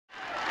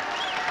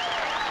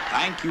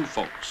Thank you,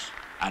 folks.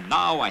 And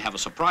now I have a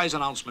surprise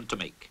announcement to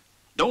make.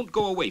 Don't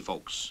go away,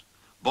 folks.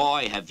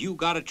 Boy, have you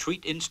got a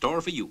treat in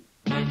store for you.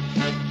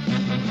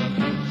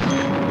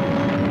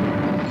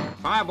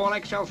 Fireball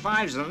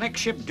XL5 is the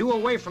next ship due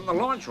away from the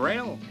launch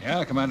rail.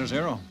 Yeah, Commander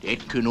Zero.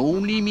 It can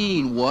only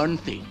mean one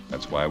thing.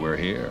 That's why we're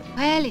here.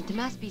 Well, it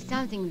must be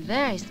something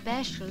very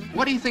special.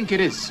 What do you think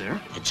it is, sir?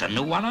 It's a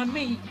new one on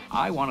me.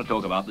 I want to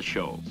talk about the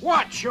show.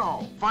 What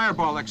show?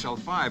 Fireball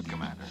XL5,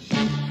 Commander.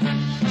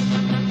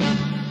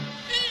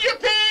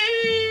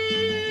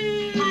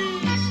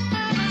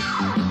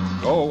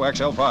 Go,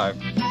 XL5.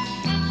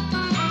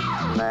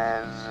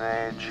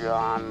 Message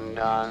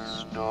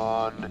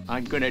understood.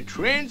 I'm gonna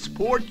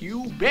transport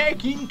you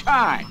back in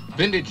time.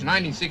 Vintage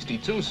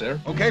 1962, sir.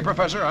 Okay,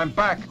 Professor, I'm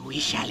back. We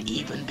shall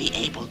even be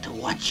able to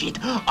watch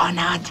it on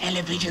our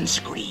television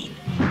screen.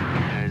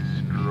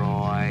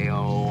 Destroy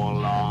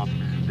all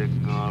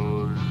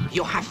obstacles.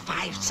 You have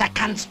 5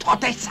 seconds to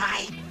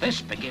decide. This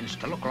begins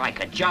to look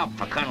like a job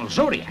for Colonel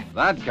Zodiac.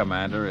 That,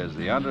 Commander, is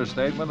the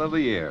understatement of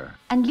the year.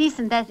 And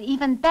listen, there's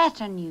even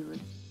better news.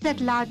 That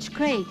large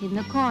crate in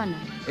the corner.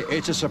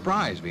 It's a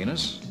surprise,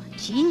 Venus.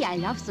 Gee, I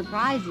love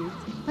surprises.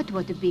 But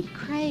what a big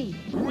crate.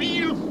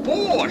 Real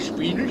force,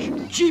 Venus.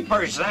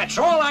 Jeepers, that's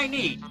all I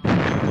need.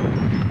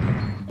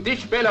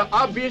 This fella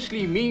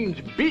obviously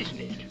means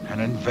business.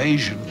 An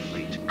invasion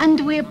fleet.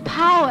 And we're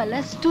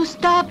powerless to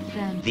stop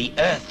them. The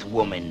Earth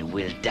Woman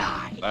will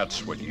die.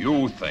 That's what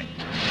you think.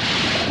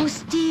 Oh,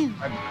 Steve.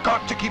 I've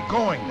got to keep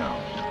going now.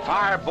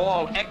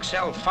 Fireball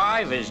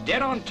XL5 is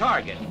dead on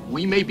target.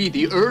 We may be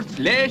the Earth's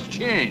last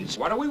chance.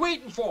 What are we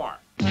waiting for?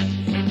 We're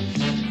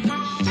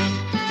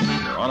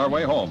on our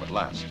way home at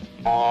last.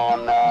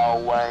 On our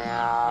way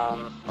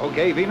home.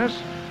 Okay, Venus?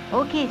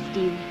 Okay,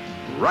 Steve.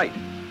 Right.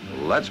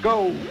 Let's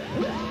go.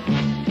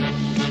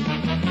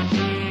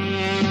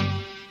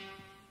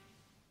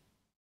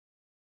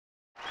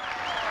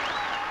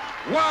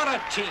 What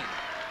a team.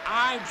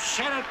 I've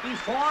said it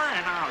before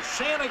and I'll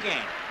say it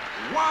again.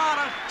 What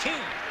a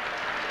team.